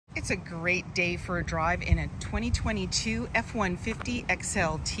It's a great day for a drive in a 2022 F-150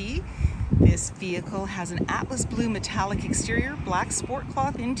 XLT. This vehicle has an Atlas blue metallic exterior, black sport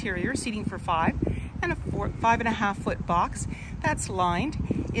cloth interior, seating for 5, and a 5.5 foot box that's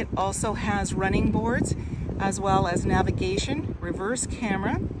lined. It also has running boards as well as navigation, reverse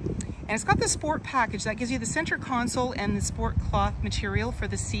camera, and it's got the sport package that gives you the center console and the sport cloth material for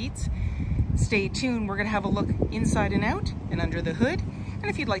the seats. Stay tuned, we're going to have a look inside and out and under the hood. And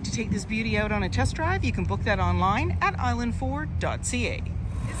if you'd like to take this beauty out on a test drive, you can book that online at islandford.ca.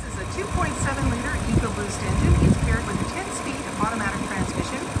 This is a 2.7-liter EcoBoost engine. It's paired with a 10-speed automatic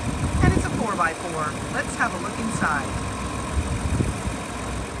transmission, and it's a 4x4. Let's have a look inside.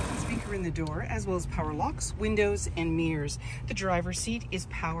 Speaker in the door, as well as power locks, windows, and mirrors. The driver's seat is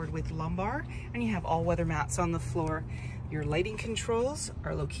powered with lumbar, and you have all-weather mats on the floor. Your lighting controls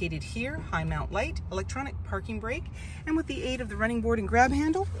are located here, high mount light, electronic parking brake, and with the aid of the running board and grab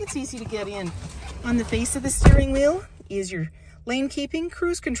handle, it's easy to get in. On the face of the steering wheel is your lane keeping,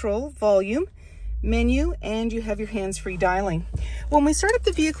 cruise control, volume, menu, and you have your hands-free dialing. When we start up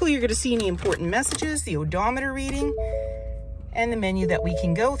the vehicle, you're going to see any important messages, the odometer reading, and the menu that we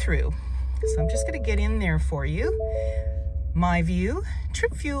can go through. So I'm just going to get in there for you. My view,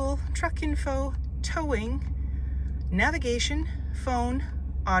 trip fuel, truck info, towing, navigation, phone,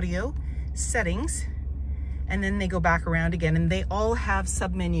 audio, settings, and then they go back around again, and they all have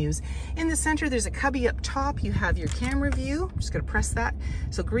sub-menus. In the center, there's a cubby up top. You have your camera view. I'm just going to press that.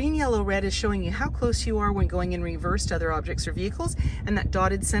 So green, yellow, red is showing you how close you are when going in reverse to other objects or vehicles, and that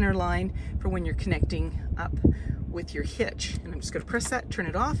dotted center line for when you're connecting up with your hitch. And I'm just going to press that, turn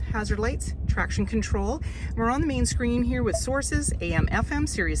it off, hazard lights, traction control. We're on the main screen here with sources, AM, FM,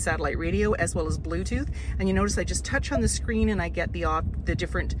 Sirius satellite radio, as well as Bluetooth. And you notice I just touch on the screen and I get the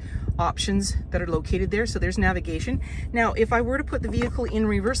different options that are located there. So there's navigation. Now, if I were to put the vehicle in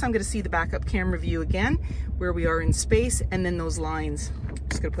reverse, I'm going to see the backup camera view again, where we are in space, and then those lines.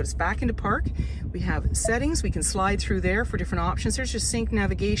 Just going to put us back into park. We have settings. We can slide through there for different options. There's just sync,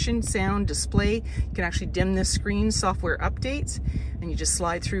 navigation, sound, display. You can actually dim this screen, software updates, and you just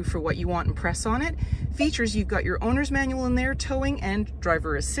slide through for what you want and press on it. Features, you've got your owner's manual in there, towing, and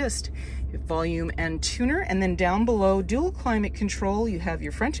driver assist. You have volume and tuner, and then down below, dual climate control. You have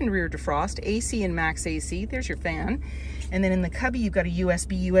your front and rear defrost, AC and max AC. There's your fan. And then in the cubby, you've got a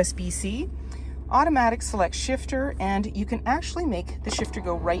USB-C. Automatic select shifter, and you can actually make the shifter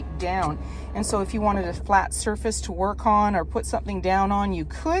go right down. And so if you wanted a flat surface to work on or put something down on, you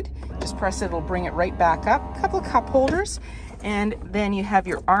could just press it, it'll bring it right back up. A couple of cup holders, and then you have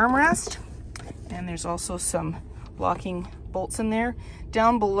your armrest, and there's also some locking bolts in there.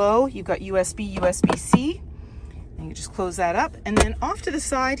 Down below, you've got USB, USB-C, and you just close that up. And then off to the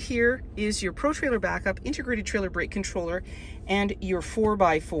side here is your Pro Trailer backup, integrated trailer brake controller, and your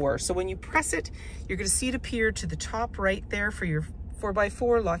 4x4. So when you press it, you're going to see it appear to the top right there for your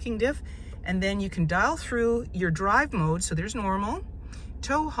 4x4 locking diff. And then you can dial through your drive mode. So there's normal,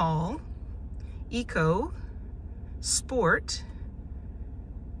 tow haul, eco, sport.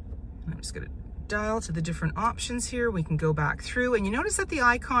 And I'm just going to dial to the different options here. We can go back through, and you notice that the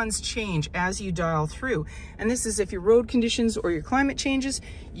icons change as you dial through, and this is if your road conditions or your climate changes,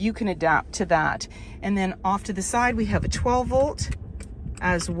 you can adapt to that. And then off to the side, we have a 12 volt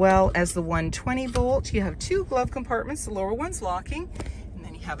as well as the 120 volt. You have two glove compartments, the lower one's locking, and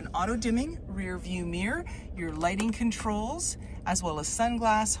then you have an auto dimming rear view mirror, your lighting controls, as well as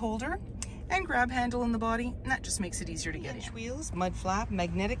sunglass holder, and grab handle in the body, and that just makes it easier to get in. Wheels, mud flap,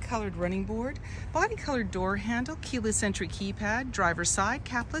 magnetic colored running board, body colored door handle, keyless entry keypad, driver's side,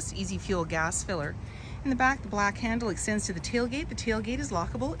 capless, easy fuel gas filler. In the back, the black handle extends to the tailgate. The tailgate is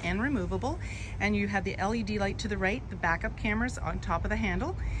lockable and removable, and you have the LED light to the right, the backup cameras on top of the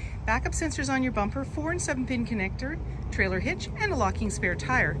handle, backup sensors on your bumper, 4 and 7-pin connector, trailer hitch, and a locking spare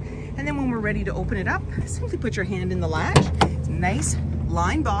tire. And then when we're ready to open it up, simply put your hand in the latch. It's a nice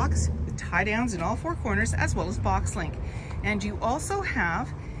line box, tie downs in all 4 corners, as well as box link. And you also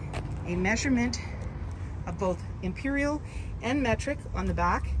have a measurement of both imperial and metric on the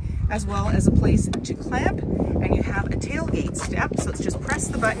back, as well as a place to clamp, and you have a tailgate step. So it's just press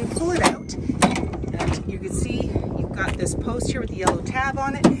the button, pull it out, and you can see you've got this post here with the yellow tab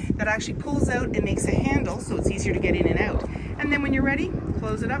on it that actually pulls out and makes a handle, so it's easier to get in and out. And then when you're ready,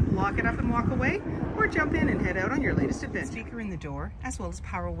 close it up, lock it up, and walk away. or jump in and head out on your latest adventure. Speaker in the door, as well as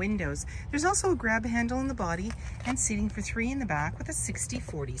power windows. There's also a grab handle in the body and seating for 3 in the back with a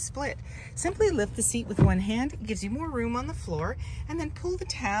 60-40 split. Simply lift the seat with one hand, it gives you more room on the floor, and then pull the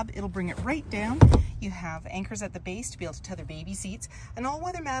tab, it'll bring it right down. You have anchors at the base to be able to tether baby seats, an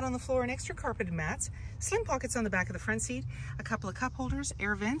all-weather mat on the floor and extra carpeted mats, slim pockets on the back of the front seat, a couple of cup holders,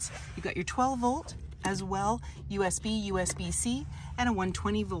 air vents. You've got your 12-volt as well, USB, USB-C, and a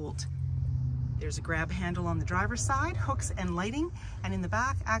 120-volt. There's a grab handle on the driver's side, hooks and lighting, and in the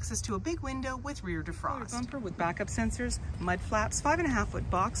back, access to a big window with rear defrost. Bumper with backup sensors, mud flaps, 5.5-foot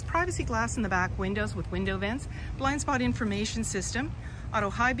box, privacy glass in the back windows with window vents, blind spot information system,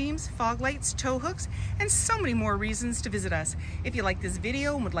 auto high beams, fog lights, tow hooks, and so many more reasons to visit us. If you like this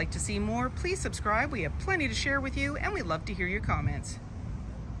video and would like to see more, please subscribe. We have plenty to share with you, and we'd love to hear your comments.